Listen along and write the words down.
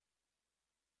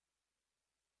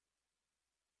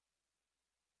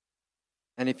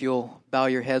And if you'll bow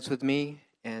your heads with me,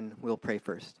 and we'll pray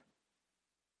first.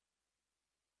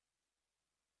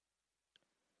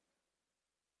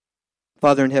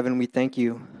 Father in heaven, we thank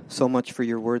you so much for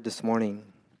your word this morning.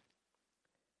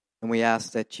 And we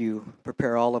ask that you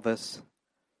prepare all of us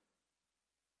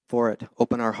for it.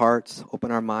 Open our hearts, open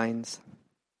our minds.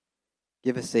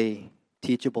 Give us a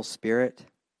teachable spirit,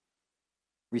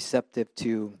 receptive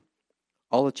to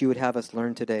all that you would have us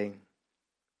learn today.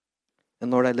 And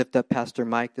Lord, I lift up Pastor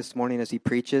Mike this morning as he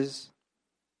preaches.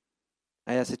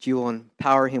 I ask that you will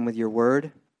empower him with your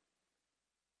word,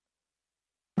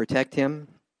 protect him,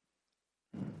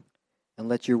 and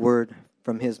let your word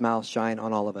from his mouth shine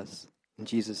on all of us. In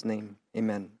Jesus' name,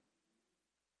 amen.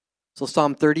 So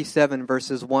Psalm 37,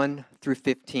 verses 1 through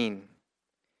 15.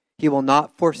 He will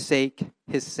not forsake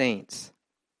his saints.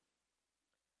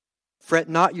 Fret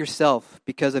not yourself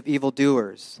because of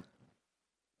evildoers.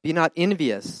 Be not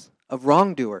envious of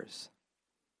wrongdoers,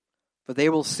 for they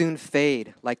will soon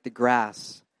fade like the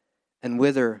grass and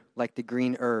wither like the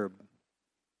green herb.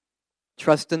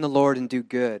 Trust in the Lord and do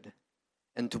good,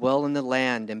 and dwell in the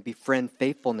land and befriend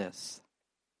faithfulness.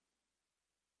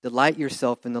 Delight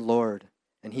yourself in the Lord,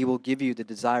 and he will give you the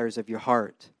desires of your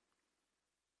heart.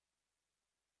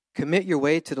 Commit your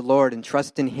way to the Lord and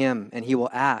trust in him, and he will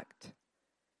act.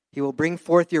 He will bring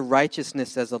forth your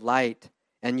righteousness as a light,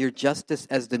 and your justice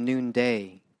as the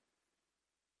noonday.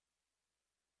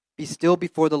 Be still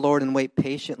before the Lord and wait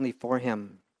patiently for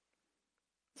him.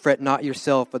 Fret not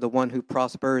yourself for the one who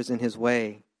prospers in his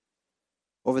way,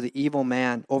 over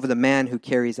the man who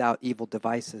carries out evil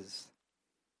devices.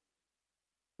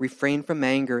 Refrain from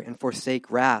anger and forsake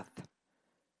wrath.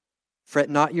 Fret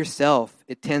not yourself,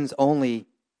 it tends only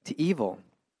to evil.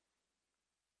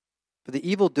 For the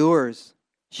evildoers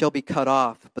shall be cut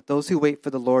off, but those who wait for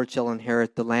the Lord shall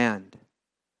inherit the land.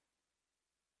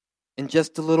 In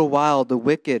just a little while the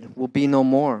wicked will be no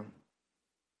more.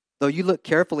 Though you look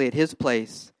carefully at his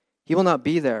place, he will not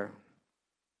be there.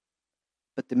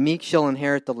 But the meek shall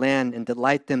inherit the land and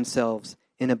delight themselves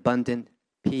in abundant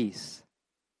peace.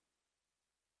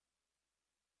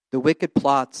 The wicked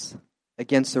plots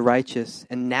against the righteous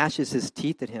and gnashes his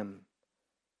teeth at him.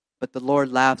 But the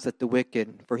Lord laughs at the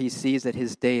wicked, for he sees that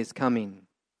his day is coming.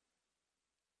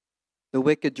 The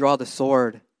wicked draw the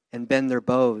sword and bend their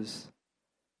bows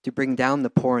to bring down the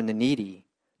poor and the needy,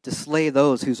 to slay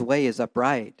those whose way is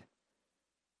upright.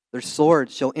 Their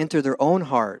swords shall enter their own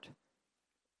heart,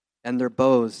 and their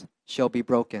bows shall be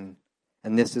broken.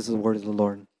 And this is the word of the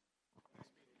Lord.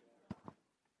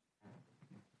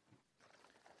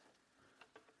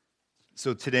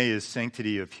 So today is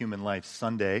Sanctity of Human Life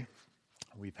Sunday.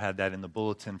 We've had that in the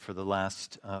bulletin for the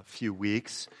last few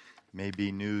weeks.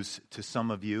 Maybe news to some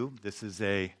of you. This is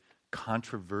a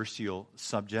controversial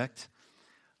subject,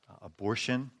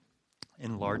 abortion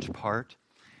in large part.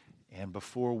 And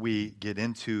before we get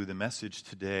into the message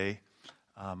today,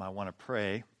 I want to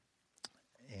pray,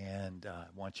 and I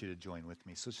want you to join with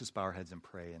me. So let's just bow our heads and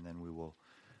pray, and then we will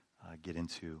get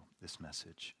into this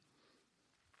message.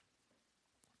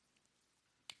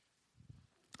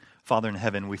 Father in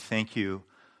heaven, we thank you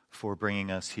for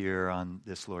bringing us here on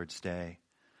this Lord's Day.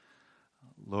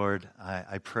 Lord,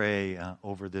 I pray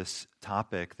over this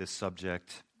topic, this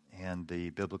subject, and the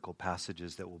biblical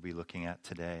passages that we'll be looking at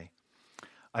today.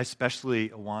 I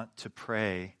especially want to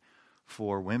pray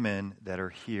for women that are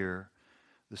here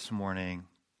this morning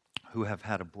who have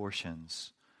had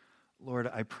abortions. Lord,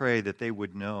 I pray that they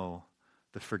would know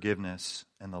the forgiveness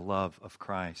and the love of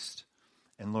Christ.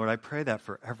 And Lord, I pray that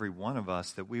for every one of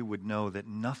us, that we would know that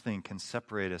nothing can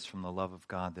separate us from the love of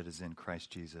God that is in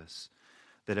Christ Jesus.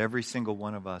 That every single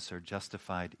one of us are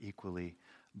justified equally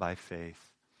by faith.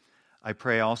 I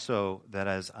pray also that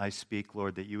as I speak,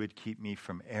 Lord, that you would keep me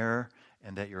from error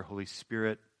and that your Holy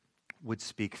Spirit would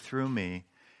speak through me.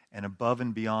 And above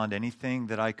and beyond anything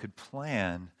that I could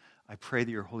plan, I pray that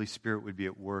your Holy Spirit would be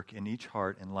at work in each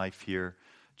heart and life here,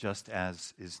 just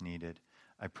as is needed.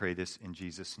 I pray this in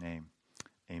Jesus' name.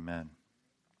 Amen.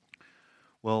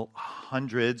 Well,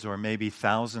 hundreds or maybe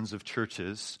thousands of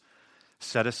churches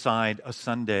set aside a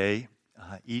Sunday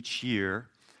each year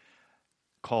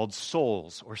called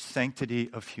Souls, or Sanctity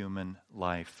of Human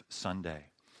Life Sunday.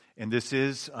 And this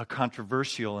is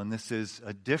controversial, and this is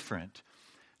different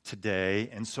today.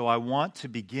 And so I want to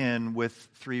begin with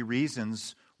 3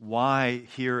 reasons why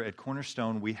here at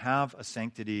Cornerstone we have a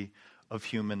Sanctity of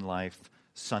Human Life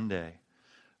Sunday.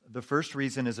 The first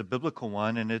reason is a biblical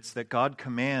one, and it's that God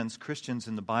commands Christians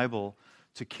in the Bible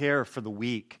to care for the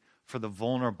weak, for the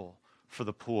vulnerable, for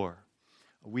the poor.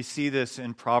 We see this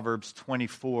in Proverbs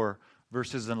 24,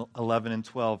 verses 11 and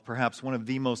 12, perhaps one of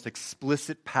the most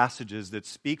explicit passages that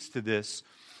speaks to this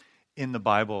in the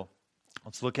Bible.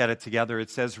 Let's look at it together. It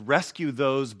says, "Rescue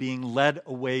those being led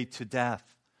away to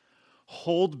death.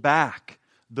 Hold back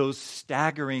those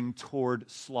staggering toward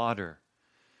slaughter.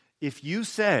 If you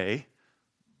say,"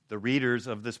 the readers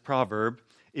of this proverb,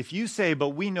 "if you say, 'But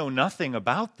we know nothing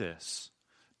about this,'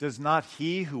 does not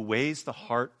he who weighs the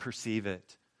heart perceive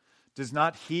it? Does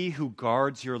not he who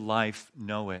guards your life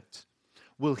know it?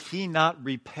 Will he not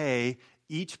repay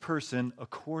each person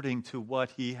according to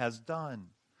what he has done?"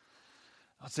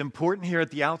 It's important here at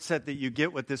the outset that you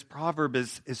get what this proverb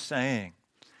is saying.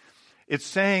 It's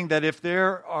saying that if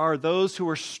there are those who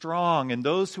are strong and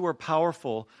those who are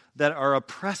powerful that are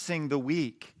oppressing the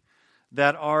weak,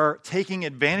 that are taking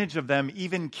advantage of them,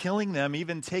 even killing them,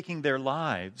 even taking their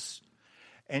lives,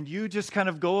 and you just kind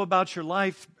of go about your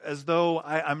life as though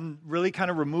I'm really kind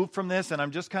of removed from this and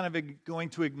I'm just kind of going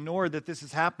to ignore that this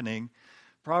is happening,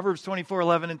 Proverbs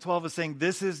 24:11 and 12 is saying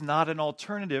this is not an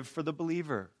alternative for the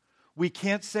believer. We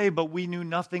can't say, "But we knew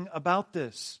nothing about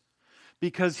this,"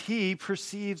 because he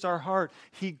perceives our heart.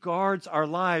 He guards our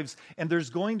lives, and there's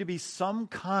going to be some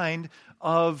kind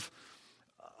of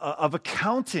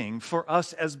accounting for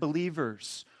us as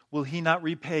believers. Will he not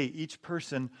repay each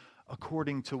person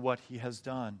according to what he has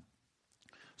done?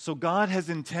 So God has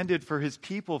intended for his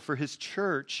people, for his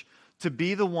church, to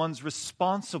be the ones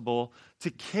responsible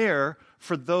to care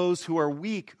for those who are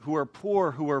weak, who are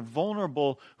poor, who are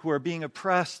vulnerable, who are being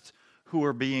oppressed, who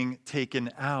are being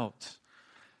taken out.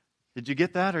 Did you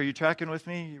get that? Are you tracking with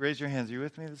me? Raise your hands. Are you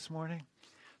with me this morning?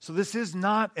 So this is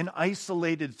not an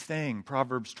isolated thing,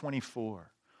 Proverbs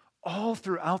 24. All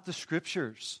throughout the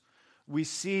Scriptures, we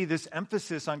see this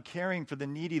emphasis on caring for the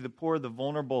needy, the poor, the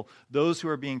vulnerable, those who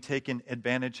are being taken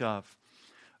advantage of.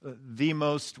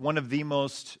 One of the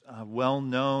most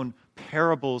well-known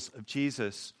parables of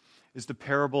Jesus is the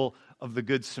parable of the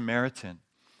Good Samaritan.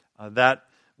 That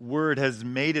word has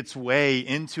made its way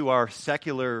into our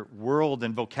secular world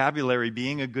and vocabulary,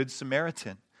 being a Good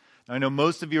Samaritan. Now, I know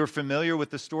most of you are familiar with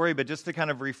the story, but just to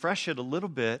kind of refresh it a little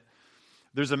bit,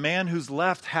 there's a man who's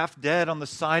left half dead on the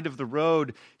side of the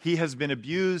road. He has been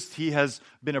abused. He has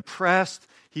been oppressed.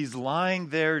 He's lying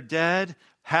there dead,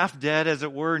 half dead, as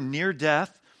it were, near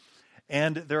death.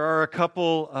 And there are a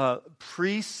couple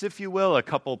priests, if you will, a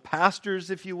couple pastors,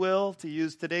 if you will, to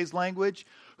use today's language,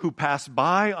 who pass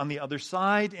by on the other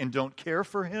side and don't care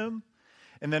for him.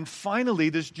 And then finally,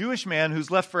 this Jewish man who's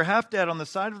left for half dead on the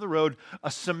side of the road, a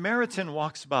Samaritan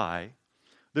walks by.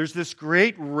 There's this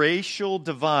great racial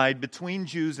divide between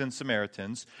Jews and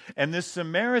Samaritans, and this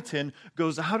Samaritan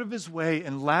goes out of his way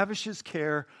and lavishes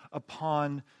care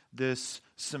upon this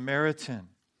Samaritan.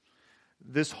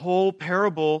 This whole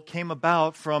parable came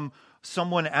about from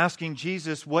someone asking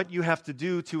Jesus what you have to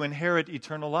do to inherit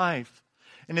eternal life.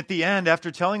 And at the end, after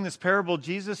telling this parable,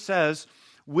 Jesus says,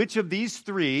 which of these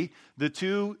three, the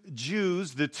two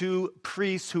Jews, the two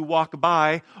priests who walk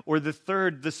by, or the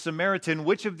third, the Samaritan,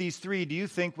 which of these three do you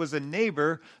think was a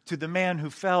neighbor to the man who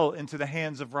fell into the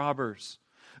hands of robbers?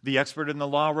 The expert in the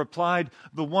law replied,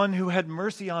 the one who had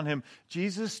mercy on him.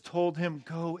 Jesus told him,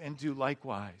 go and do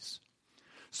likewise.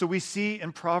 So we see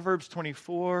in Proverbs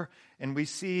 24, and we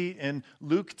see in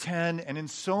Luke 10, and in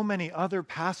so many other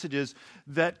passages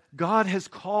that God has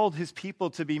called his people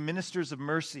to be ministers of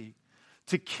mercy,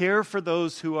 to care for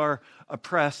those who are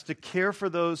oppressed, to care for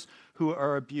those who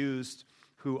are abused,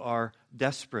 who are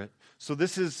desperate. So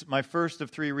this is my first of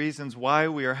three reasons why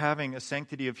we are having a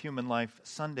Sanctity of Human Life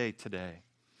Sunday today.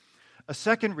 A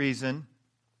second reason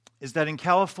is that in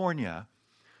California,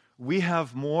 we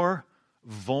have more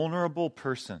vulnerable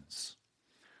persons.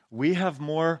 We have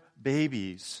more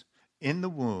babies in the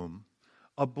womb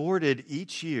aborted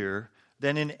each year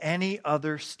than in any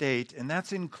other state, and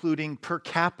that's including per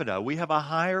capita. We have a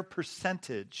higher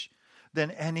percentage than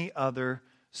any other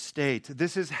state.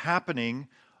 This is happening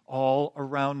all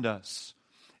around us.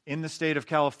 In the state of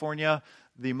California,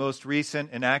 the most recent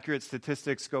and accurate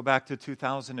statistics go back to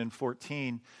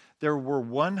 2014. There were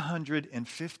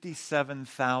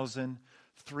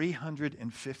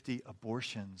 157,350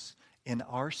 abortions in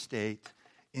our state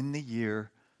in the year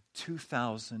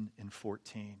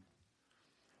 2014.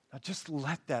 Now just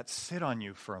let that sit on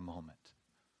you for a moment.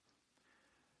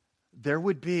 There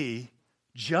would be,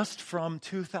 just from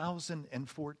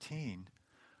 2014,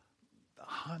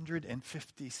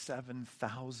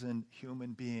 157,000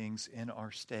 human beings in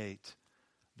our state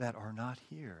that are not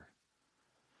here.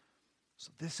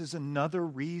 So this is another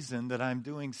reason that I'm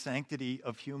doing Sanctity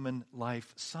of Human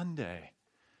Life Sunday.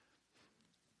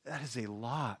 That is a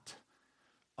lot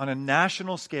On a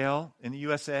national scale, in the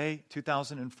USA,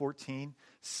 2014,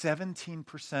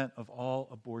 17% of all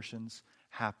abortions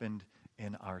happened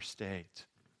in our state.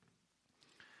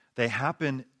 They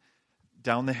happen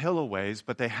down the hill a ways,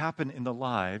 but they happen in the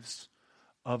lives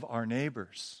of our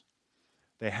neighbors.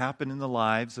 They happen in the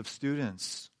lives of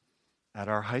students at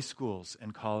our high schools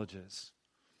and colleges.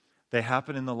 They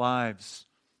happen in the lives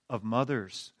of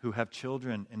mothers who have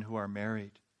children and who are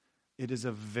married. It is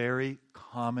a very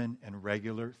common and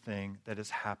regular thing that is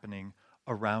happening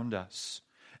around us.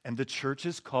 And the church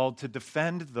is called to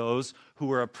defend those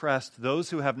who are oppressed, those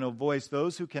who have no voice,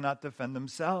 those who cannot defend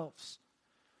themselves.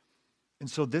 And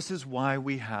so this is why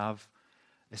we have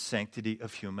a Sanctity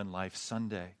of Human Life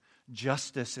Sunday.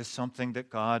 Justice is something that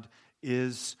God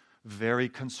is very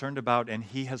concerned about, and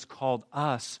He has called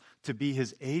us to be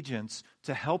His agents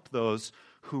to help those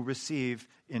who receive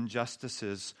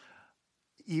injustices,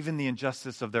 even the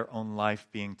injustice of their own life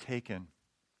being taken.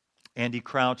 Andy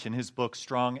Crouch, in his book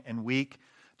Strong and Weak,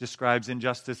 describes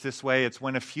injustice this way: it's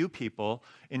when a few people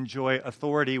enjoy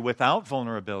authority without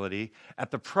vulnerability at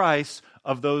the price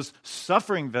of those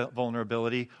suffering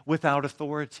vulnerability without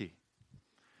authority.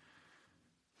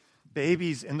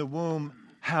 Babies in the womb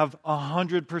have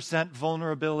 100%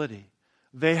 vulnerability.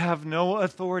 They have no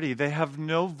authority. They have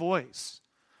no voice.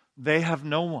 They have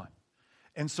no one.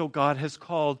 And so God has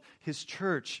called His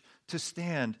church to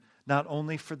stand not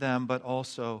only for them, but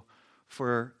also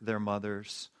for their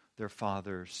mothers, their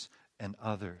fathers, and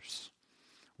others.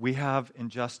 We have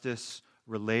injustice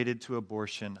related to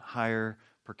abortion higher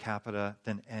per capita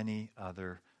than any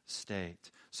other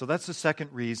state. So that's the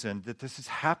second reason that this is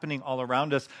happening all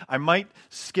around us. I might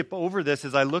skip over this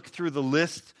as I look through the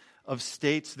list of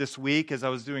states this week as I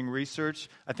was doing research.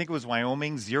 I think it was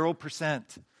Wyoming, 0%.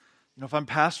 If I'm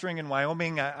pastoring in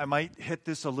Wyoming, I might hit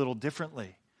this a little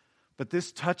differently. But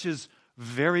this touches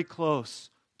very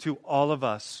close to all of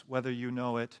us, whether you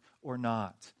know it or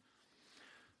not.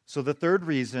 So the third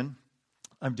reason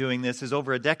I'm doing this is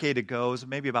over a decade ago,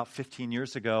 maybe about 15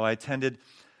 years ago, I attended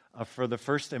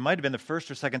it might have been the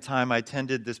first or second time I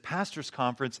attended this pastor's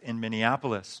conference in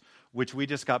Minneapolis, which we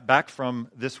just got back from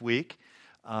this week.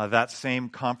 That same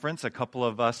conference, a couple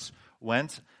of us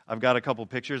went. I've got a couple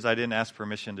pictures. I didn't ask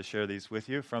permission to share these with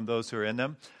you from those who are in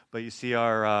them. But you see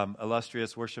our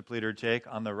illustrious worship leader, Jake,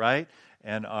 on the right,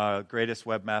 and our greatest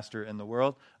webmaster in the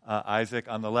world, Isaac,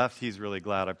 on the left. He's really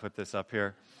glad I put this up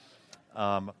here.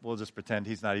 We'll just pretend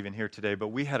he's not even here today. But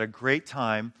we had a great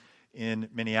time in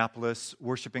Minneapolis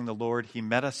worshiping the Lord. He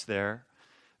met us there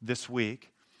this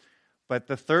week. But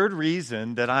the third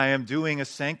reason that I am doing a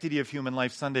Sanctity of Human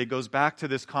Life Sunday goes back to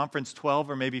this conference 12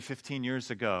 or maybe 15 years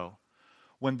ago,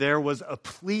 when there was a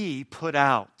plea put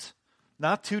out,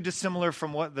 not too dissimilar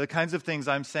from what the kinds of things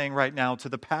I'm saying right now, to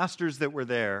the pastors that were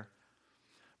there,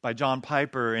 by John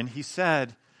Piper. And he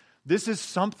said, this is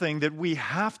something that we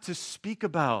have to speak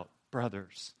about,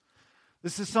 brothers.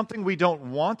 This is something we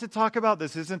don't want to talk about.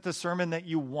 This isn't the sermon that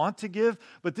you want to give,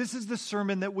 but this is the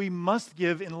sermon that we must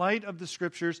give in light of the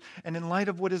Scriptures and in light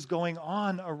of what is going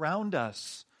on around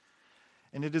us.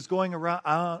 And it is going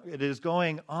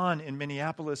on in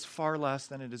Minneapolis far less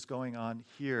than it is going on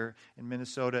here in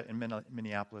Minnesota and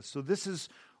Minneapolis. So this is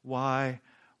why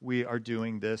we are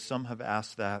doing this. Some have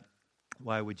asked that.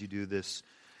 Why would you do this?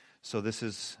 So this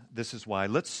is why.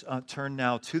 Let's turn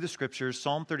now to the Scriptures.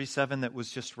 Psalm 37 that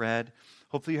was just read.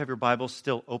 Hopefully you have your Bible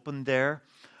still open there.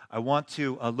 I want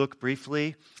to look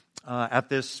briefly at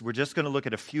this. We're just going to look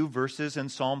at a few verses in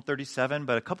Psalm 37,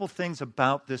 but a couple things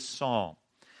about this psalm.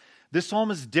 This psalm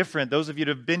is different. Those of you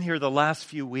that have been here the last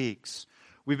few weeks,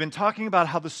 we've been talking about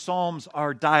how the Psalms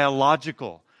are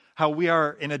dialogical, how we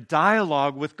are in a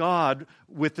dialogue with God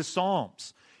with the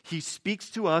Psalms. He speaks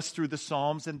to us through the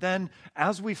Psalms, and then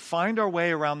as we find our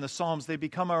way around the Psalms, they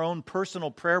become our own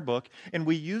personal prayer book, and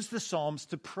we use the Psalms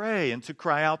to pray and to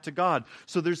cry out to God.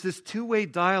 So there's this two-way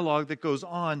dialogue that goes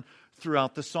on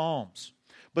throughout the Psalms.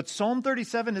 But Psalm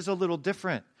 37 is a little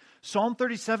different. Psalm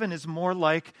 37 is more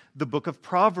like the book of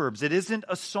Proverbs. It isn't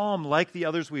a psalm like the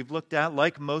others we've looked at,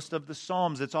 like most of the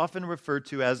Psalms. It's often referred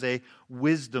to as a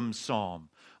wisdom psalm.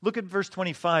 Look at verse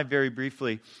 25 very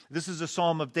briefly. This is a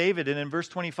psalm of David, and in verse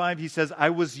 25 he says, I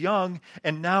was young,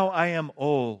 and now I am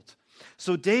old.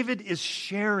 So David is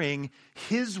sharing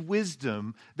his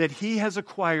wisdom that he has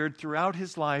acquired throughout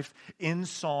his life in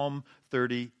Psalm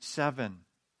 37.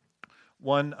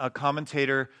 One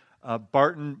commentator,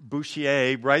 Barton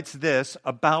Bouchier, writes this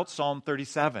about Psalm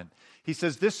 37. He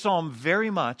says, this psalm very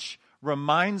much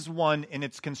reminds one in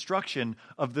its construction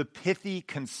of the pithy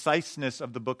conciseness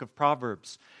of the book of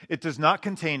Proverbs. It does not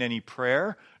contain any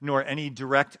prayer, nor any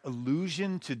direct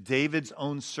allusion to David's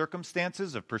own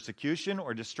circumstances of persecution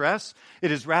or distress.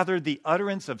 It is rather the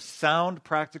utterance of sound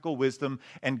practical wisdom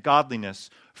and godliness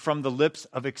from the lips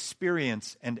of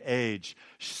experience and age,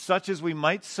 such as we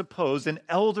might suppose an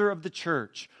elder of the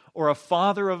church or a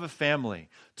father of a family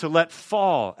to let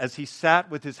fall as he sat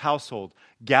with his household,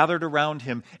 gathered around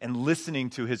him and listening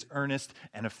to his earnest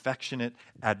and affectionate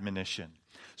admonition.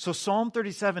 So Psalm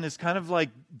 37 is kind of like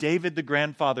David the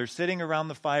grandfather sitting around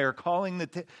the fire, calling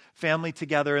the family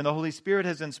together, and the Holy Spirit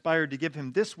has inspired to give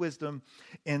him this wisdom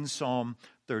in Psalm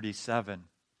 37.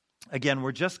 Again,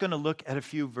 we're just going to look at a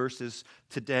few verses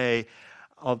today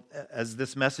as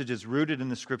this message is rooted in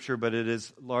the Scripture, but it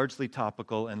is largely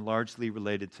topical and largely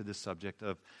related to the subject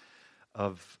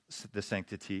of the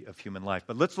sanctity of human life.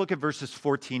 But let's look at verses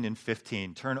 14 and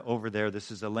 15. Turn over there.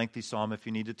 This is a lengthy psalm if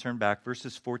you need to turn back.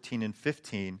 Verses 14 and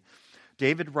 15.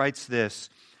 David writes this,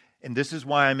 and this is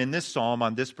why I'm in this psalm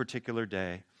on this particular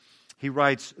day. He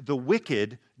writes, "The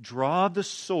wicked draw the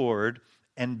sword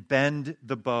and bend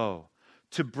the bow,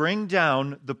 to bring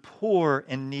down the poor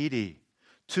and needy,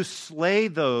 to slay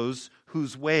those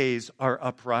whose ways are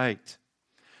upright."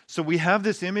 So we have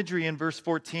this imagery in verse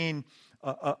 14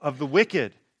 of the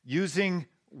wicked using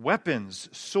weapons,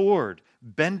 sword,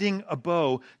 bending a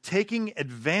bow, taking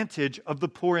advantage of the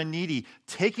poor and needy,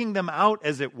 taking them out,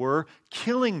 as it were,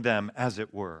 killing them, as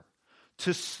it were,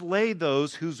 to slay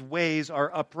those whose ways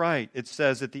are upright, it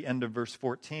says at the end of verse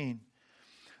 14.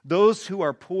 Those who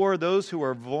are poor, those who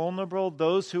are vulnerable,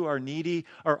 those who are needy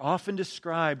are often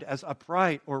described as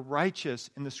upright or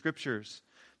righteous in the Scriptures.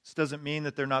 This doesn't mean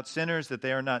that they're not sinners, that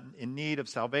they are not in need of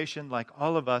salvation like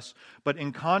all of us. But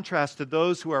in contrast to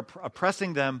those who are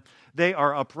oppressing them, they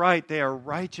are upright, they are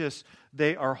righteous,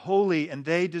 they are holy, and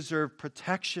they deserve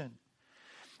protection.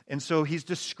 And so he's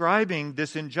describing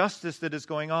this injustice that is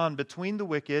going on between the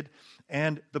wicked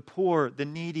and the poor, the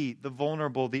needy, the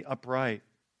vulnerable, the upright.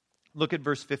 Look at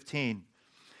verse 15.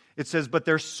 It says, "But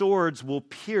their swords will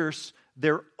pierce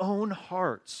their own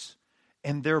hearts,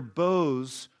 and their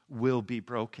bows will be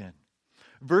broken."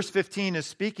 Verse 15 is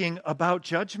speaking about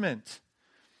judgment.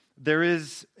 There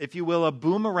is, if you will, a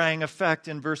boomerang effect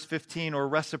in verse 15, or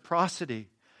reciprocity.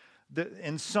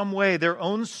 In some way, their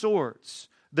own swords,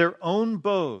 their own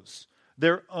bows,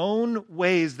 their own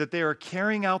ways that they are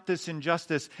carrying out this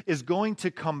injustice is going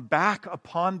to come back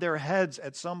upon their heads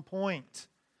at some point.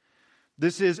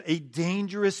 This is a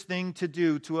dangerous thing to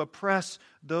do, to oppress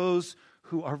those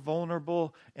who are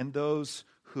vulnerable and those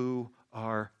who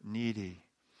are needy.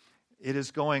 It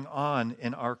is going on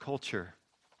in our culture.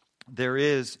 There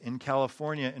is, in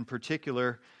California in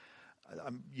particular,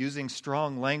 I'm using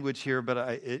strong language here, but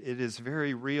it is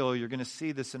very real. You're going to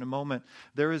see this in a moment.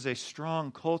 There is a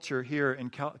strong culture here in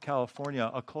California,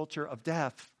 a culture of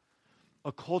death,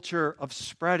 a culture of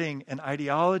spreading an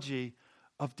ideology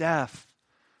of death.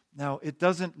 Now, it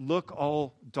doesn't look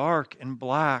all dark and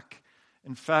black.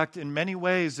 In fact, in many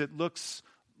ways, it looks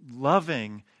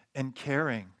loving and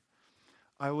caring.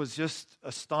 I was just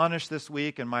astonished this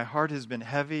week, and my heart has been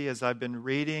heavy as I've been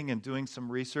reading and doing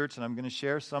some research, and I'm going to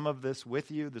share some of this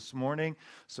with you this morning.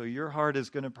 So your heart is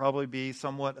going to probably be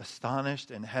somewhat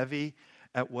astonished and heavy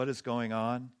at what is going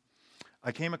on.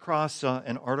 I came across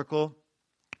an article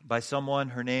by someone.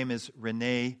 Her name is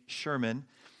Renee Sherman.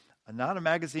 Not a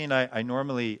magazine I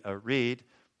normally read,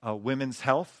 Women's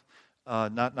Health,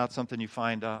 not something you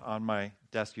find on my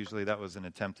desk usually. That was an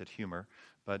attempt at humor,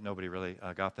 but nobody really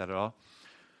got that at all.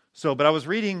 But I was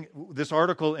reading this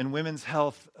article in Women's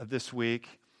Health this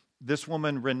week. This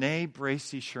woman, Renee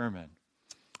Bracy Sherman,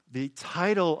 the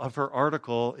title of her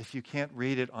article, if you can't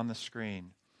read it on the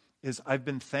screen, is "I've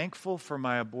been thankful for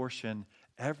my abortion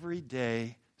every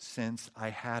day since I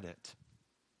had it."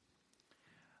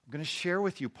 I'm going to share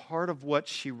with you part of what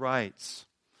she writes.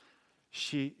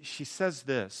 She says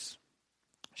this.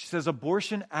 She says,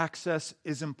 "Abortion access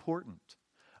is important.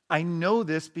 I know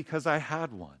this because I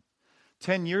had one.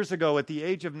 10 years ago, at the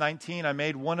age of 19, I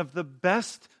made one of the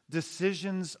best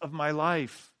decisions of my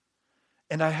life,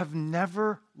 and I have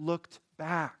never looked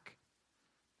back."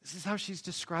 This is how she's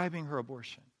describing her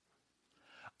abortion.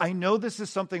 I know this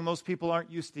is something most people aren't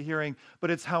used to hearing,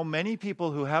 but it's how many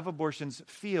people who have abortions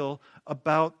feel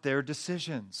about their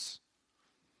decisions.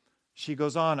 She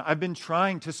goes on, "I've been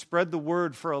trying to spread the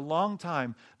word for a long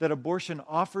time that abortion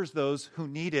offers those who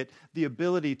need it the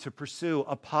ability to pursue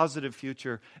a positive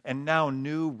future, and now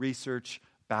new research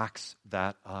backs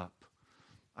that up."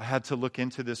 I had to look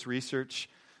into this research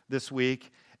this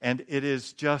week, and it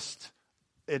is just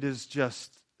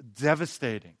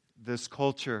devastating. this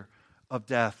culture of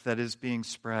death that is being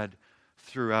spread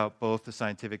throughout both the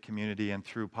scientific community and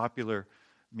through popular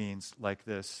means like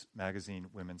this magazine,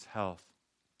 Women's Health.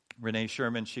 Renee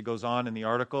Sherman, she goes on in the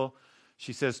article,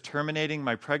 she says, terminating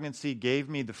my pregnancy gave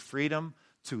me the freedom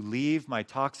to leave my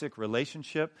toxic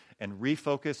relationship and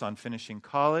refocus on finishing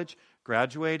college,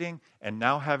 graduating, and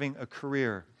now having a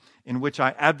career in which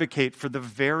I advocate for the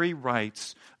very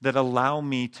rights that allow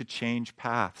me to change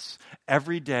paths.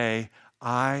 Every day,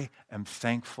 I am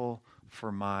thankful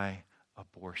for my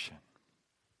abortion.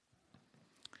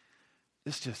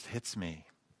 This just hits me,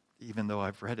 even though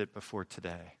I've read it before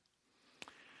today.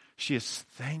 She is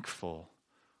thankful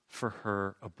for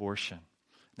her abortion.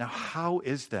 Now, how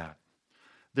is that?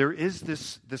 There is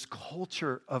this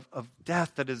culture of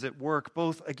death that is at work,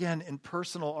 both, again, in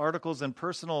personal articles and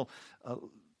personal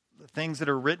things that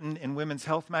are written in Women's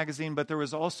Health magazine, but there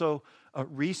was also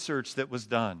research that was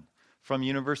done from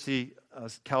University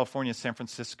of California, San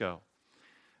Francisco.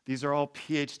 These are all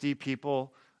PhD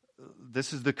people.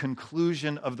 This is the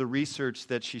conclusion of the research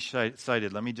that she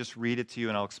cited. Let me just read it to you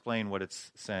and I'll explain what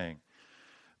it's saying.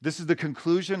 This is the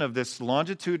conclusion of this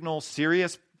longitudinal,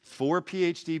 serious 4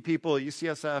 PhD people at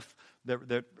UCSF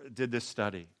that did this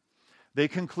study. They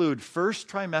conclude first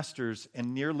trimesters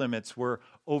and near limits were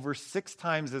over 6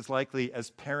 times as likely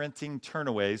as parenting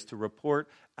turnaways to report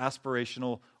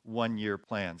aspirational 1-year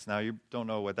plans. Now, you don't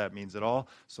know what that means at all,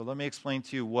 so let me explain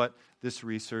to you what this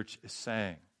research is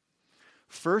saying.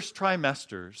 First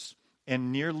trimesters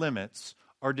and near limits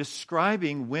are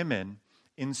describing women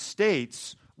in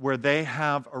states where they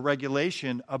have a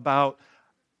regulation about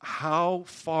how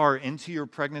far into your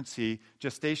pregnancy,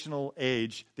 gestational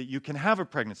age, that you can have a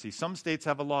pregnancy. Some states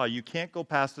have a law. You can't go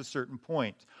past a certain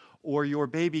point, or your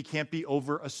baby can't be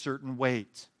over a certain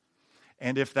weight.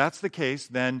 And if that's the case,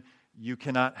 then you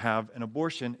cannot have an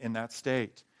abortion in that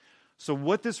state. So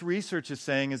what this research is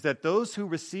saying is that those who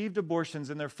received abortions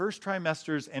in their first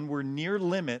trimesters and were near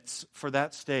limits for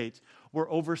that state were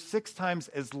over 6 times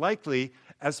as likely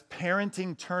as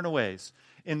parenting turnaways.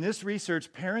 In this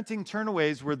research, parenting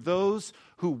turnaways were those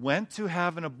who went to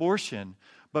have an abortion,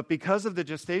 but because of the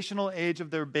gestational age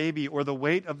of their baby or the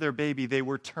weight of their baby, they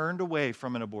were turned away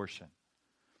from an abortion.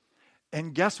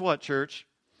 And guess what, church?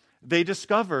 They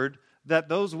discovered that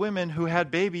those women who had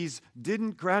babies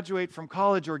didn't graduate from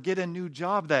college or get a new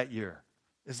job that year.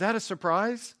 Is that a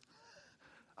surprise?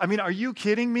 I mean, are you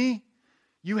kidding me?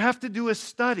 You have to do a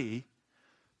study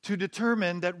to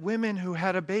determine that women who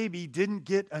had a baby didn't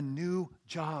get a new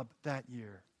job that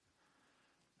year.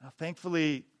 Now,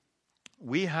 thankfully,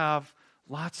 we have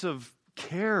lots of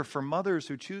care for mothers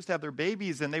who choose to have their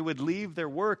babies, and they would leave their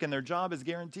work, and their job is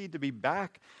guaranteed to be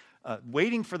back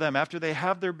waiting for them after they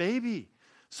have their baby.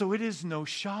 So it is no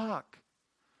shock.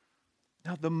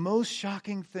 Now, the most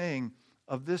shocking thing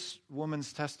of this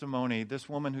woman's testimony, this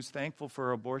woman who's thankful for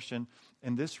her abortion,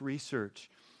 and this research,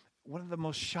 one of the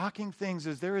most shocking things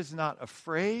is there is not a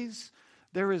phrase,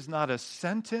 there is not a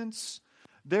sentence,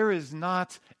 there is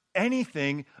not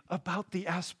anything about the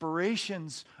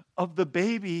aspirations of the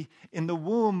baby in the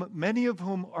womb, many of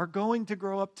whom are going to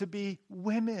grow up to be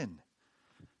women.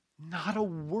 Not a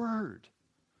word.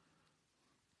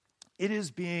 It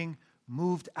is being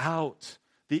moved out.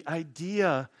 The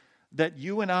idea that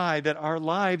you and I, that our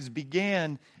lives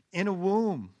began in a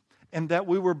womb and that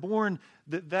we were born,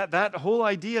 that whole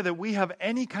idea that we have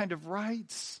any kind of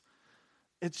rights,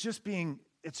 it's just being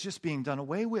done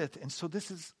away with. And so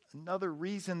this is another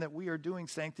reason that we are doing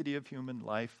Sanctity of Human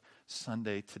Life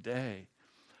Sunday today.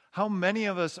 How many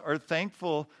of us are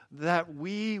thankful that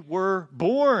we were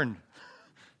born?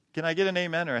 Can I get an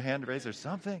amen or a hand raise or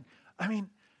something? I mean,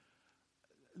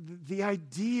 the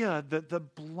idea that the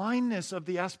blindness of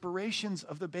the aspirations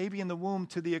of the baby in the womb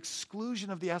to the exclusion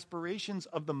of the aspirations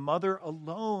of the mother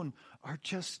alone are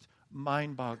just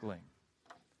mind-boggling.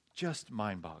 Just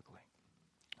mind-boggling.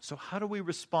 So how do we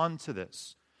respond to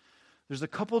this? There's a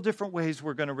couple different ways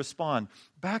we're going to respond.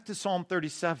 Back to Psalm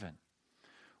 37.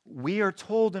 We are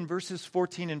told in verses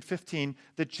 14 and 15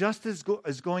 that justice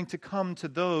is going to come to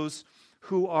those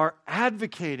who are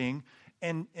advocating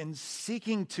and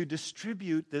seeking to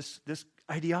distribute this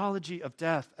ideology of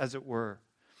death, as it were.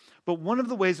 But one of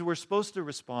the ways that we're supposed to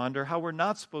respond, or how we're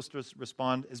not supposed to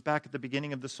respond, is back at the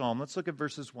beginning of the psalm. Let's look at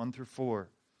verses 1 through 4.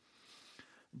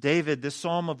 David, this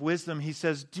psalm of wisdom, he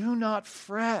says, do not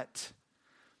fret.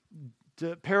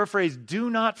 To paraphrase,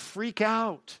 do not freak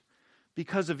out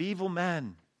because of evil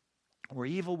men or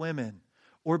evil women,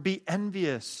 or be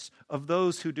envious of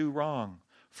those who do wrong.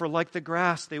 For like the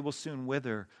grass, they will soon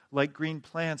wither. Like green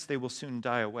plants, they will soon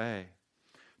die away.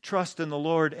 Trust in the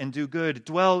Lord and do good.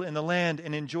 Dwell in the land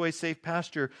and enjoy safe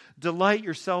pasture. Delight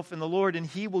yourself in the Lord, and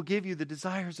He will give you the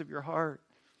desires of your heart.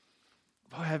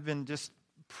 Boy, I've been just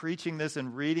preaching this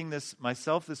and reading this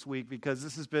myself this week because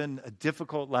this has been a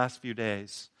difficult last few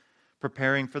days.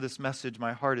 Preparing for this message,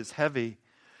 my heart is heavy.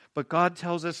 But God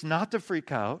tells us not to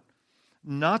freak out,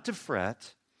 not to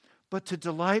fret, but to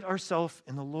delight ourselves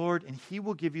in the Lord, and He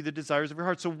will give you the desires of your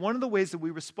heart. So one of the ways that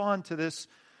we respond to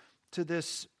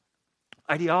this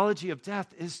ideology of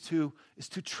death is to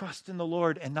trust in the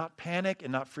Lord and not panic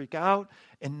and not freak out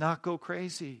and not go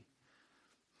crazy.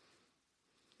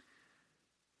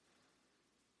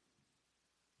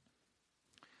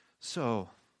 So,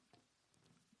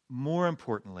 more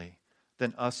importantly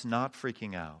than us not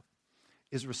freaking out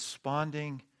is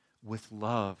responding with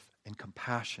love and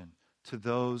compassion to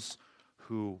those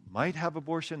who might have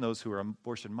abortion, those who are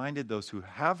abortion-minded, those who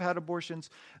have had abortions,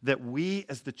 that we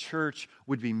as the church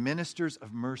would be ministers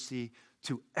of mercy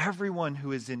to everyone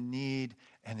who is in need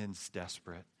and is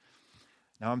desperate.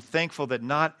 Now, I'm thankful that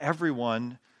not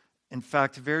everyone, in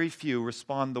fact, very few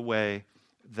respond the way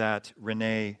that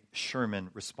Renee Sherman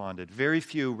responded. Very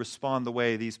few respond the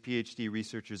way these PhD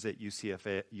researchers at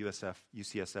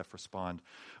UCSF respond.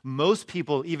 Most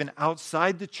people, even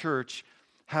outside the church,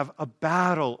 have a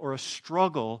battle or a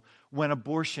struggle when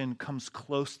abortion comes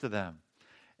close to them.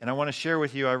 And I want to share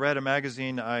with you, I read a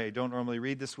magazine I don't normally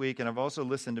read this week, and I've also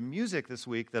listened to music this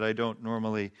week that I don't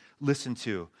normally listen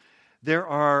to.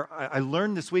 I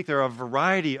learned this week, there are a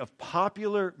variety of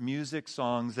popular music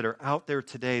songs that are out there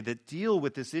today that deal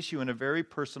with this issue in a very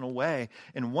personal way.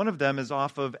 And one of them is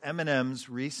off of Eminem's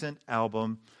recent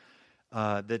album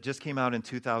that just came out in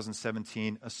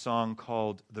 2017, a song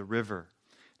called The River.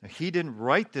 Now, he didn't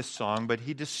write this song, but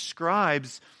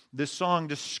this song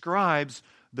describes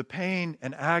the pain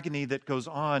and agony that goes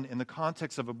on in the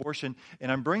context of abortion.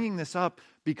 And I'm bringing this up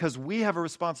because we have a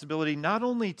responsibility not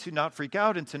only to not freak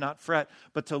out and to not fret,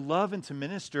 but to love and to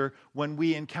minister when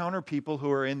we encounter people who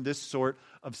are in this sort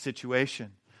of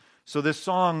situation. So this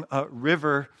song,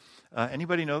 River,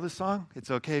 anybody know this song?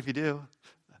 It's okay if you do.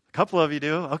 A couple of you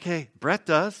do. Okay, Brett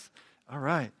does. All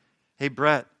right. Hey,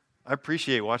 Brett, I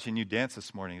appreciate watching you dance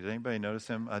this morning. Did anybody notice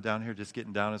him down here just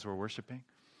getting down as we're worshiping?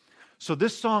 So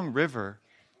this song, River,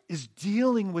 is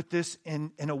dealing with this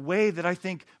in a way that I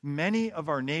think many of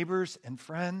our neighbors and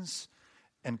friends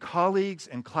and colleagues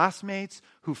and classmates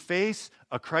who face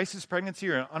a crisis pregnancy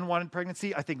or an unwanted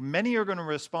pregnancy, I think many are going to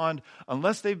respond,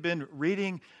 unless they've been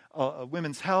reading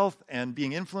women's health and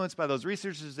being influenced by those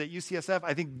researchers at UCSF.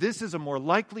 I think this is a more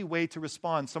likely way to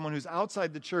respond, someone who's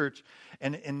outside the church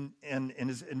and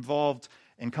is involved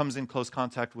and comes in close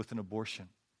contact with an abortion.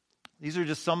 These are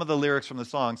just some of the lyrics from the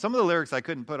song. Some of the lyrics I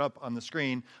couldn't put up on the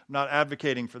screen. I'm not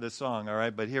advocating for this song, all right?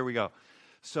 But here we go.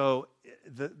 So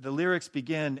the lyrics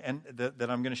begin, and that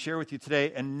I'm going to share with you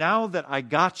today. And now that I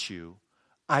got you,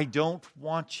 I don't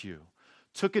want you.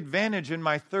 Took advantage in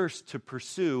my thirst to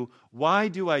pursue. Why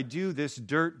do I do this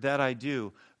dirt that I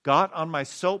do? Got on my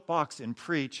soapbox and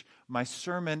preach my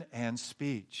sermon and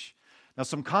speech. Now,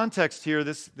 some context here.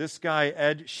 This guy,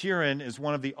 Ed Sheeran, is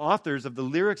one of the authors of the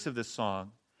lyrics of this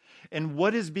song. And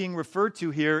what is being referred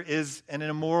to here is an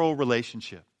immoral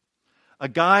relationship. A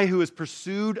guy who has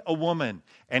pursued a woman,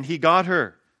 and he got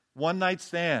her. One night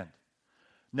stand.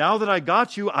 Now that I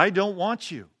got you, I don't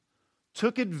want you.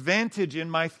 Took advantage in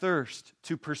my thirst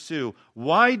to pursue.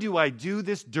 Why do I do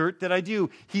this dirt that I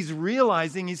do? He's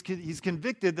realizing, he's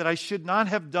convicted that I should not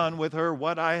have done with her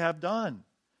what I have done.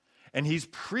 And he's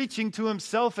preaching to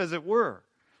himself, as it were.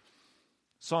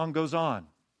 Song goes on.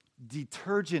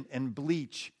 Detergent and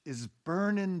bleach is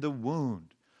burning the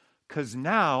wound. Because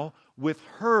now, with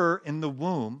her in the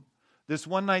womb, this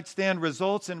one-night stand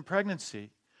results in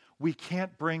pregnancy. We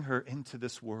can't bring her into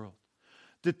this world.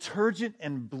 Detergent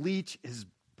and bleach is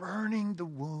burning the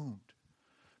wound.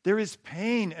 There is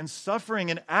pain and suffering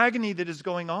and agony that is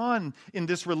going on in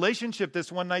this relationship,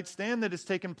 this one-night stand that has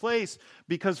taken place,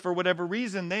 because for whatever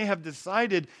reason, they have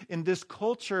decided in this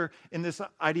culture, in this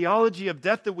ideology of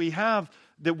death that we have,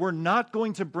 that we're not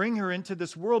going to bring her into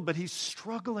this world, but he's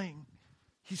struggling.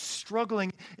 He's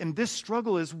struggling, and this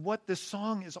struggle is what this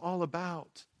song is all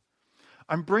about.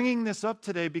 I'm bringing this up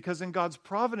today because in God's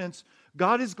providence,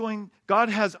 God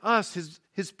has us,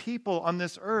 his people on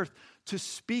this earth, to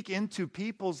speak into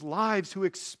people's lives who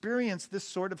experience this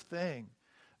sort of thing.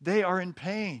 They are in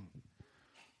pain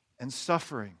and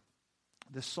suffering.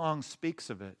 This song speaks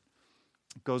of it.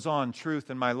 It goes on, truth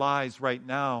and my lies right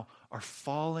now are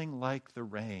falling like the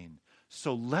rain.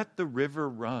 So let the river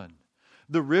run.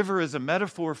 The river is a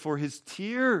metaphor for his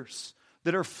tears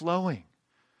that are flowing.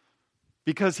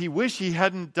 because he wished he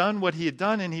hadn't done what he had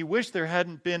done, and he wished there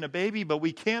hadn't been a baby, but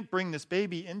we can't bring this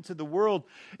baby into the world.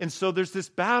 And so there's this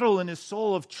battle in his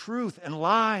soul of truth and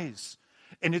lies,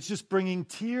 and it's just bringing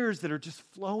tears that are just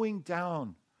flowing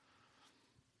down.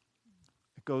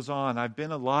 It goes on, I've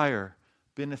been a liar,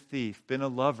 been a thief, been a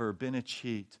lover, been a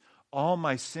cheat. All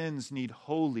my sins need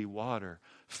holy water.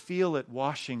 Feel it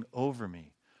washing over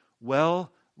me.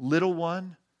 Well, little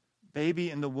one,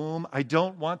 baby in the womb, I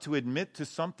don't want to admit to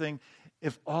something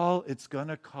if all it's going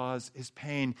to cause is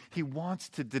pain. He wants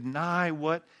to deny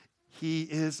what he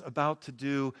is about to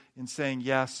do in saying,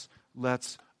 yes,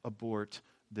 let's abort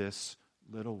this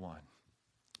little one.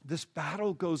 This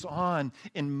battle goes on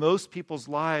in most people's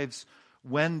lives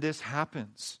when this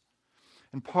happens.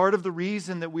 And part of the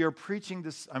reason that we are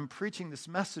I'm preaching this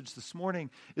message this morning,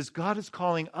 is God is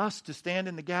calling us to stand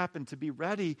in the gap and to be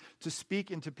ready to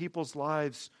speak into people's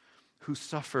lives who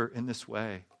suffer in this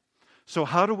way. So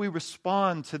how do we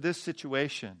respond to this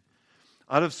situation?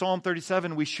 Out of Psalm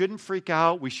 37, we shouldn't freak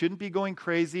out. We shouldn't be going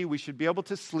crazy. We should be able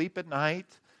to sleep at night.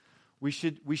 We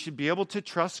should be able to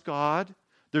trust God.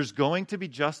 There's going to be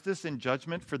justice and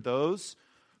judgment for those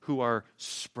who are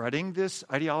spreading this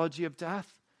ideology of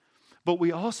death. But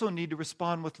we also need to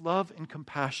respond with love and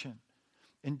compassion.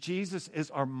 And Jesus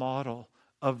is our model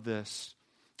of this.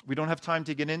 We don't have time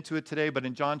to get into it today, but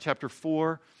in John chapter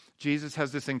 4, Jesus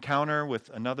has this encounter with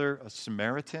a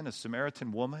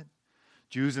Samaritan woman.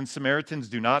 Jews and Samaritans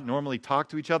do not normally talk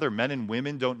to each other. Men and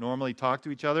women don't normally talk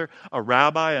to each other. A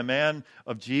rabbi, a man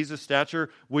of Jesus' stature,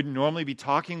 wouldn't normally be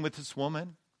talking with this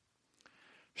woman.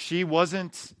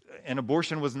 An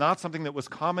abortion was not something that was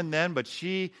common then, but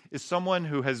she is someone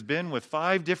who has been with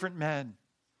 5 different men.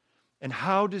 And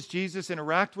how does Jesus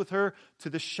interact with her? To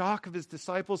the shock of his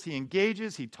disciples, he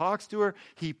engages, he talks to her,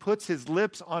 he puts his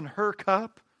lips on her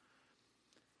cup.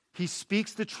 He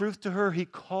speaks the truth to her, he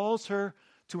calls her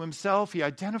to himself, he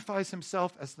identifies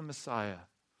himself as the Messiah.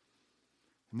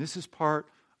 And this is part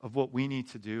of what we need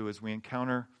to do as we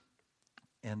encounter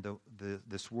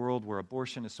this world where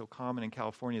abortion is so common in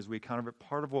California. As we encounter it,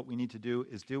 part of what we need to do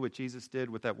is do what Jesus did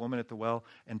with that woman at the well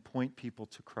and point people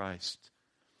to Christ.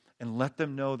 And let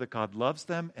them know that God loves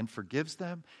them and forgives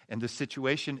them, and the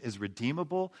situation is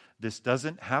redeemable. This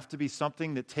doesn't have to be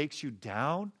something that takes you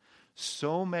down.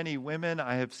 So many women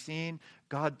I have seen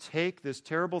God take this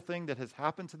terrible thing that has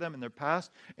happened to them in their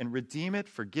past and redeem it,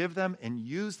 forgive them, and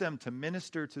use them to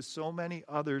minister to so many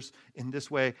others in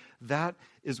this way. That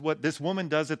is what this woman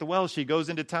does at the well. She goes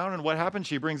into town, and what happens?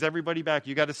 She brings everybody back.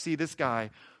 You got to see this guy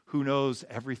who knows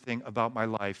everything about my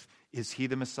life. Is he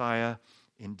the Messiah?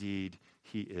 Indeed,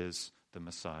 he is the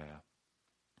Messiah.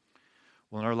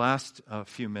 Well, in our last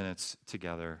few minutes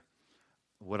together,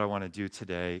 what I want to do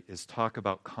today is talk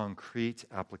about concrete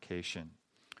application,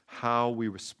 how we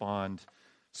respond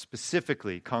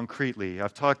specifically, concretely.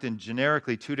 I've talked in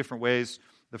generically 2 different ways.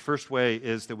 The first way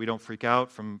is that we don't freak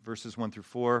out from verses 1 through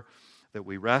 4, that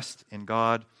we rest in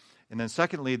God. And then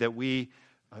secondly, that we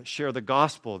share the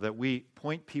gospel, that we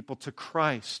point people to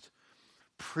Christ.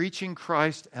 Preaching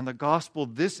Christ and the gospel,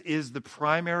 this is the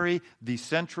primary, the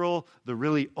central, the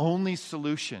really only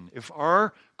solution. If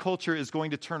our culture is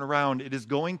going to turn around, it is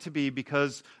going to be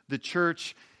because the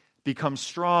church becomes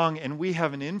strong and we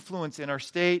have an influence in our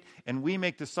state and we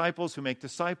make disciples who make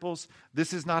disciples.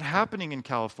 This is not happening in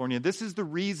California. This is the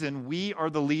reason we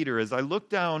are the leader. As I look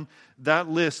down that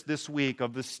list this week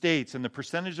of the states and the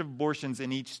percentage of abortions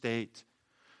in each state,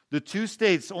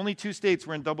 only 2 states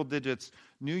were in double digits,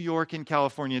 New York and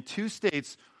California. 2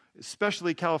 states,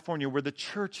 especially California, where the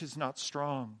church is not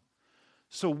strong.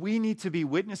 So we need to be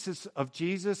witnesses of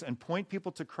Jesus and point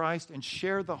people to Christ and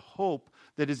share the hope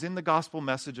that is in the gospel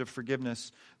message of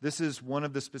forgiveness. This is one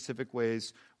of the specific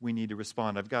ways we need to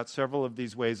respond. I've got several of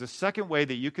these ways. A second way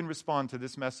that you can respond to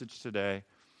this message today,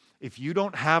 if you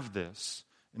don't have this,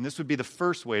 and this would be the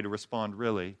first way to respond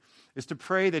really, is to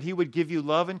pray that he would give you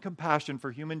love and compassion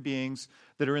for human beings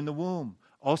that are in the womb,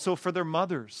 also for their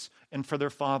mothers and for their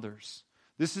fathers.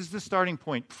 This is the starting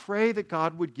point. Pray that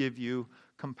God would give you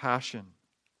compassion.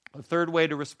 A third way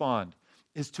to respond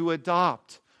is to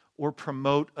adopt or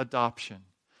promote adoption.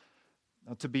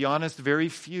 Now, to be honest, very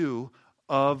few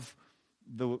of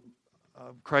the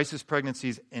crisis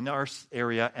pregnancies in our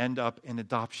area end up in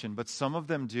adoption, but some of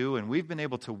them do, and we've been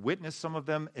able to witness some of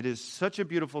them. It is such a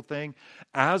beautiful thing.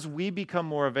 As we become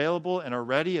more available and are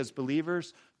ready as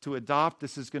believers to adopt,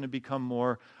 this is going to become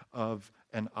more of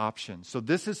an option. So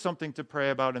this is something to pray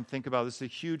about and think about. This is a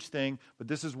huge thing, but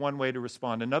this is one way to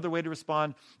respond. Another way to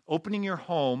respond, opening your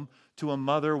home to a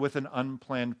mother with an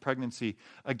unplanned pregnancy.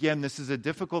 Again, this is a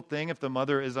difficult thing if the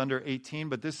mother is under 18,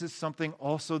 but this is something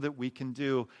also that we can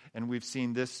do, and we've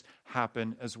seen this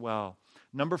happen as well.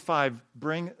 Number 5,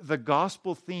 bring the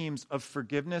gospel themes of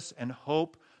forgiveness and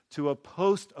hope to a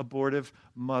post-abortive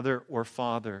mother or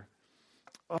father.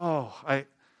 Oh,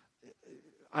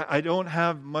 I don't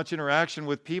have much interaction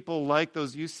with people like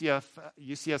those UCSF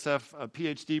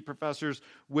PhD professors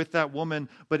with that woman,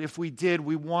 but if we did,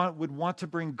 we would want to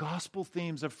bring gospel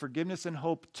themes of forgiveness and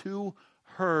hope to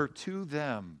her, to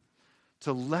them,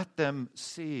 to let them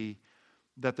see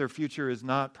that their future is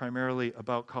not primarily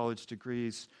about college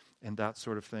degrees and that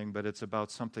sort of thing, but it's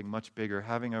about something much bigger,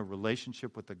 having a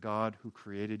relationship with the God who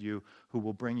created you, who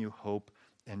will bring you hope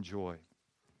and joy.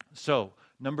 So,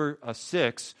 number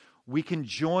 6, we can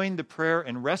join the prayer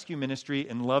and rescue ministry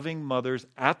in loving mothers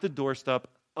at the doorstep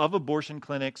of abortion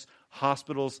clinics,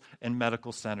 hospitals, and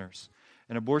medical centers.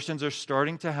 And abortions are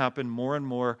starting to happen more and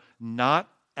more, not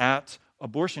at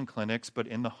abortion clinics, but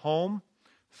in the home,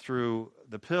 through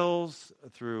the pills,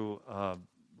 through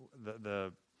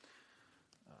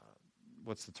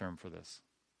what's the term for this?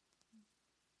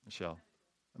 Michelle?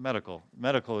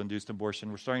 Medical-induced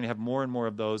abortion. We're starting to have more and more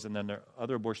of those, and then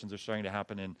other abortions are starting to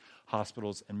happen in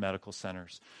hospitals and medical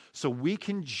centers. So we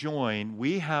can join.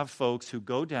 We have folks who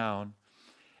go down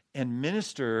and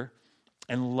minister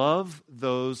and love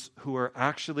those who are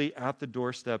actually at the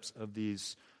doorsteps of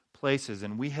these places.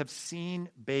 And we have seen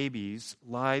babies'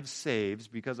 lives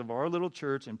saved because of our little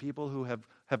church and people who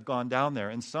have gone down there.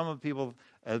 And some of people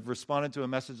have responded to a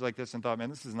message like this and thought,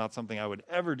 man, this is not something I would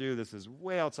ever do. This is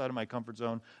way outside of my comfort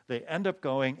zone. They end up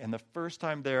going, and the first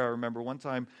time there, I remember one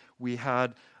time we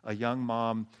had a young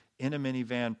mom in a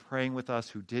minivan praying with us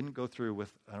who didn't go through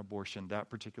with an abortion that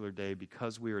particular day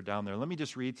because we were down there. Let me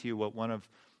just read to you what one of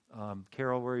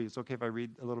Carol, it's okay if I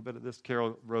read a little bit of this?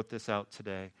 Carol wrote this out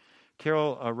today.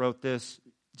 Carol wrote this.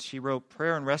 She wrote,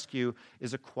 prayer and rescue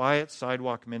is a quiet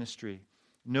sidewalk ministry.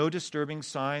 No disturbing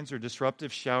signs or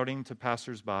disruptive shouting to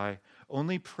passersby.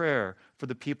 Only prayer for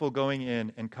the people going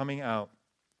in and coming out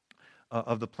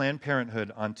of the Planned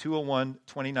Parenthood on 201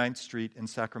 29th Street in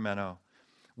Sacramento.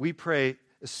 We pray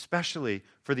especially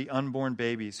for the unborn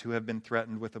babies who have been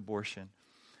threatened with abortion.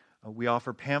 We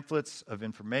offer pamphlets of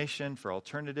information for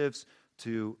alternatives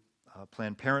to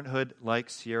Planned Parenthood like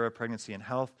Sierra Pregnancy and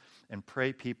Health, and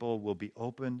pray people will be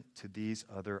open to these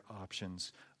other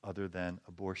options other than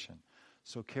abortion.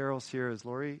 So Carol's here. Is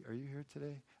Lori, are you here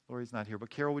today? Lori's not here,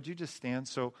 but Carol, would you just stand?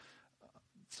 So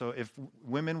if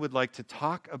women would like to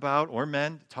talk about, or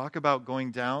men, talk about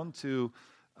going down to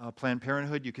Planned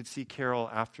Parenthood, you could see Carol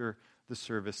after the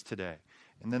service today.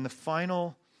 And then the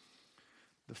final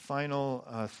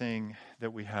thing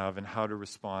that we have and how to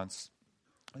respond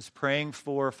is praying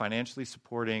for, financially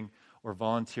supporting, or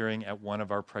volunteering at one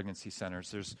of our pregnancy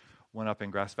centers. There's one up in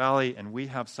Grass Valley, and we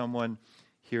have someone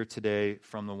here today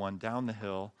from the one down the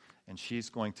hill, and she's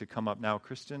going to come up now.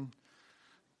 Kristen,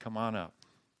 come on up.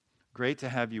 Great to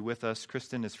have you with us.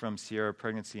 Kristen is from Sierra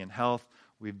Pregnancy and Health.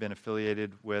 We've been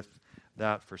affiliated with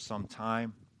that for some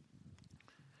time.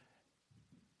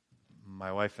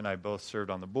 My wife and I both served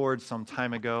on the board some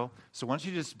time ago. So why don't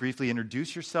you just briefly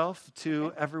introduce yourself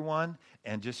to everyone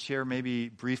and just share maybe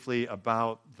briefly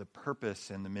about the purpose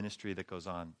and the ministry that goes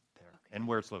on there and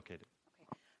where it's located.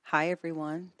 Hi,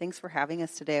 everyone. Thanks for having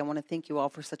us today. I want to thank you all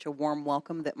for such a warm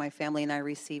welcome that my family and I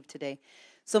received today.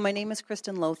 So my name is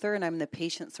Kristen Lothar, and I'm the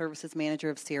Patient Services Manager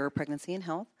of Sierra Pregnancy and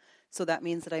Health. So that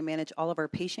means that I manage all of our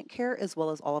patient care as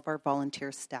well as all of our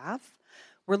volunteer staff.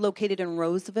 We're located in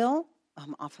Roseville,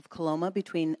 off of Coloma,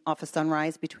 off of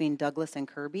Sunrise, between Douglas and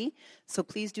Kirby. So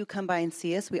please do come by and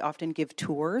see us. We often give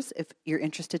tours if you're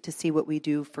interested to see what we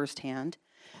do firsthand.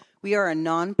 We are a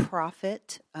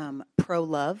nonprofit,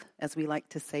 pro-love, as we like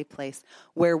to say, place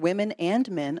where women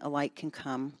and men alike can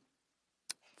come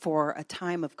for a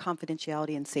time of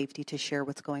confidentiality and safety to share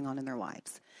what's going on in their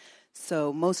lives.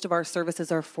 So most of our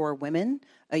services are for women.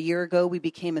 A year ago, we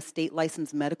became a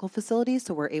state-licensed medical facility,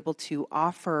 so we're able to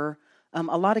offer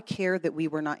a lot of care that we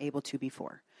were not able to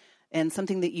before. And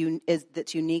something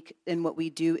that's unique in what we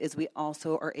do is we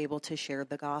also are able to share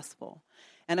the gospel.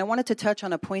 And I wanted to touch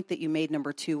on a point that you made,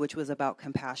 number 2, which was about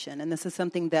compassion. And this is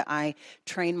something that I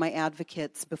train my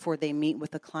advocates before they meet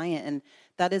with a client, and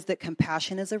that is that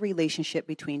compassion is a relationship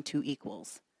between two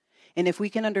equals. And if we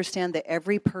can understand that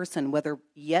every person, whether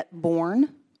yet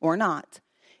born or not,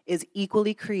 is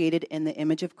equally created in the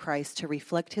image of Christ to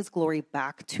reflect his glory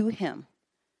back to him,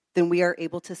 then we are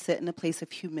able to sit in a place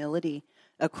of humility,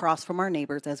 across from our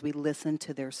neighbors as we listen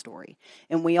to their story.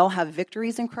 And we all have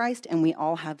victories in Christ, and we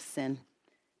all have sin.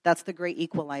 That's the great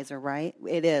equalizer, right?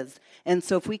 It is. And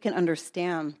so if we can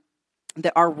understand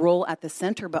that our role at the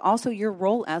center, but also your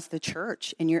role as the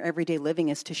church in your everyday living,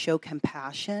 is to show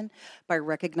compassion by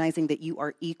recognizing that you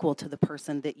are equal to the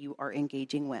person that you are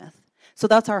engaging with. So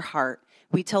that's our heart.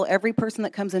 We tell every person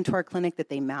that comes into our clinic that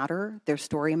they matter, their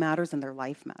story matters, and their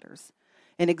life matters.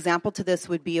 An example to this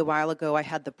would be a while ago, I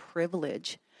had the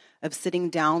privilege of sitting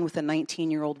down with a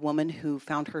 19-year-old woman who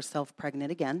found herself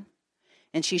pregnant again.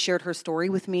 And she shared her story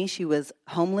with me. She was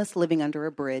homeless, living under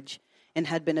a bridge, and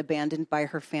had been abandoned by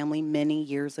her family many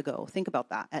years ago. Think about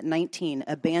that. At 19,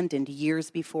 abandoned years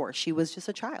before. She was just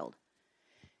a child.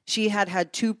 She had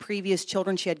had 2 previous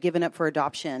children she had given up for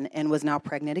adoption and was now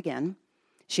pregnant again.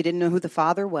 She didn't know who the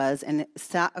father was and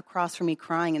sat across from me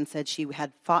crying and said she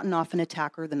had fought off an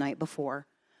attacker the night before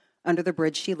under the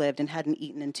bridge she lived and hadn't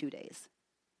eaten in 2 days.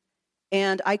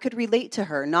 And I could relate to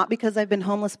her, not because I've been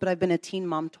homeless, but I've been a teen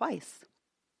mom twice.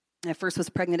 I first was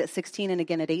pregnant at 16 and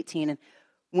again at 18. And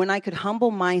when I could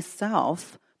humble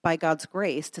myself by God's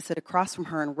grace to sit across from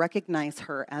her and recognize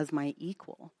her as my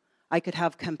equal, I could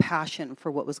have compassion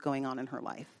for what was going on in her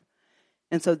life.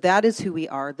 And so that is who we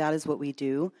are. That is what we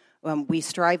do. We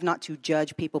strive not to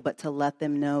judge people, but to let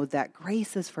them know that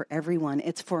grace is for everyone.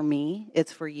 It's for me.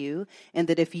 It's for you. And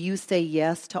that if you say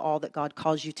yes to all that God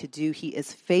calls you to do, he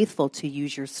is faithful to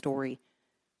use your story.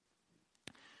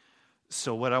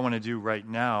 So what I want to do right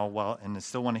now, and I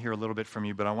still want to hear a little bit from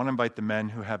you, but I want to invite the men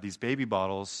who have these baby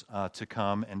bottles to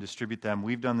come and distribute them.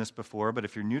 We've done this before, but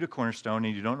if you're new to Cornerstone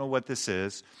and you don't know what this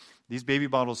is, these baby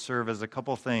bottles serve as a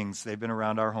couple things. They've been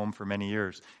around our home for many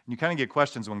years. And you kind of get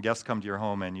questions when guests come to your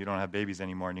home and you don't have babies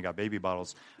anymore and you got baby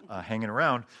bottles hanging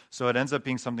around. So it ends up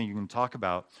being something you can talk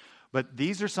about. But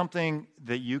these are something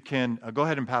that you can, go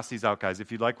ahead and pass these out, guys.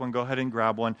 If you'd like one, go ahead and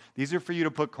grab one. These are for you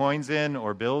to put coins in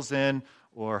or bills in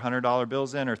or $100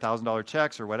 bills in or $1,000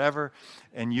 checks or whatever.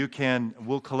 And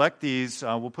we'll collect these,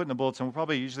 we'll put in the bulletin. We'll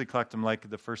probably usually collect them like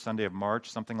the first Sunday of March,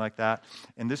 something like that.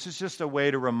 And this is just a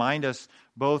way to remind us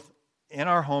both in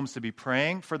our homes to be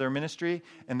praying for their ministry,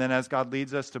 and then as God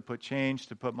leads us to put change,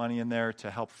 to put money in there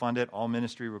to help fund it. All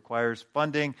ministry requires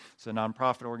funding. It's a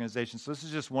nonprofit organization. So this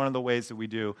is just one of the ways that we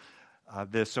do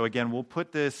this. So again, we'll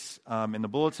put this in the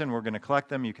bulletin. We're going to collect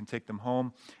them. You can take them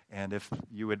home. And if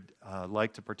you would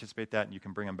like to participate in that, you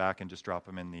can bring them back and just drop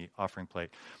them in the offering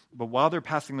plate. But while they're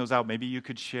passing those out, maybe you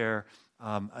could share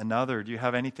do you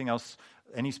have anything else,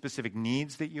 any specific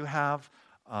needs that you have?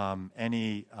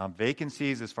 Any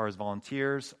vacancies as far as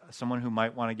volunteers, someone who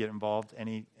might want to get involved,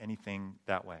 anything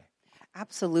that way?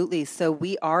 Absolutely. So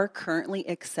we are currently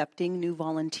accepting new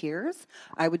volunteers.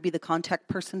 I would be the contact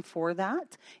person for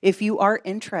that. If you are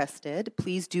interested,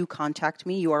 please do contact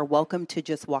me. You are welcome to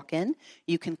just walk in.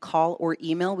 You can call or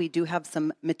email. We do have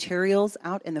some materials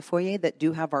out in the foyer that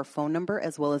do have our phone number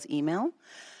as well as email.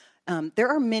 There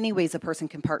are many ways a person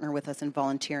can partner with us in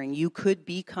volunteering. You could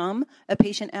become a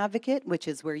patient advocate, which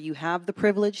is where you have the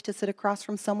privilege to sit across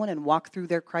from someone and walk through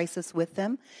their crisis with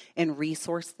them and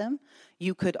resource them.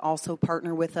 You could also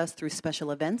partner with us through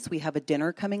special events. We have a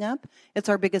dinner coming up. It's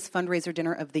our biggest fundraiser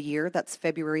dinner of the year. That's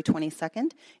February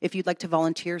 22nd. If you'd like to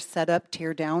volunteer, set up,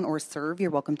 tear down, or serve,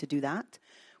 you're welcome to do that.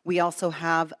 We also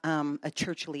have a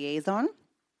church liaison,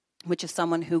 which is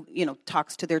someone who,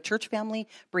 talks to their church family,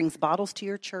 brings bottles to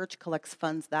your church, collects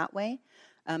funds that way.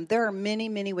 There are many,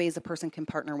 many ways a person can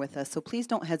partner with us, so please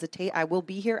don't hesitate. I will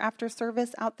be here after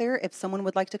service out there. If someone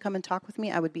would like to come and talk with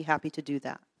me, I would be happy to do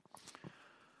that.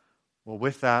 Well,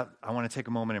 with that, I want to take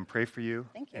a moment and pray for you.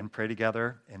 Thank you. And pray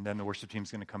together, and then the worship team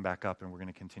is going to come back up, and we're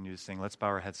going to continue to sing. Let's bow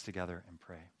our heads together and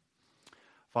pray.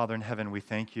 Father in heaven, we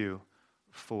thank you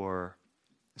for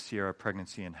Sierra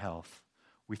Pregnancy and Health.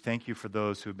 We thank you for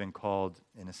those who have been called,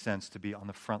 in a sense, to be on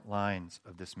the front lines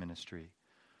of this ministry.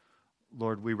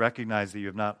 Lord, we recognize that you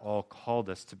have not all called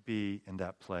us to be in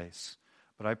that place.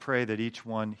 But I pray that each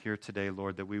one here today,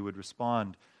 Lord, that we would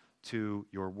respond to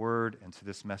your word and to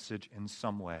this message in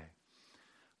some way.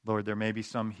 Lord, there may be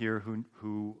some here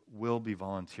who will be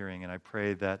volunteering, and I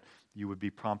pray that you would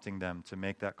be prompting them to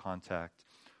make that contact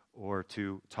or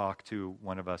to talk to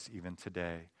one of us even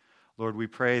today. Lord, we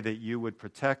pray that you would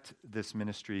protect this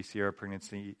ministry, Sierra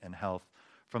Pregnancy and Health,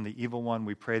 from the evil one.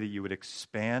 We pray that you would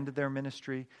expand their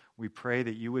ministry. We pray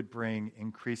that you would bring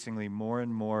increasingly more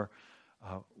and more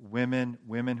women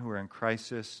who are in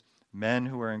crisis, men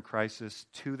who are in crisis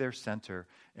to their center.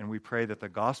 And we pray that the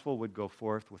gospel would go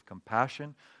forth with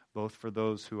compassion, both for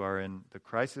those who are in the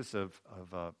crisis of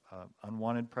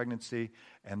unwanted pregnancy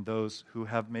and those who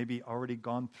have maybe already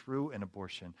gone through an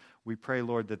abortion. We pray,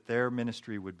 Lord, that their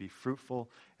ministry would be fruitful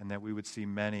and that we would see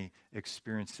many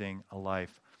experiencing a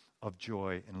life of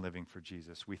joy in living for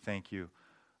Jesus. We thank you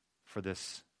for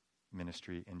this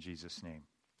ministry in Jesus' name.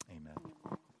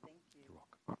 Amen.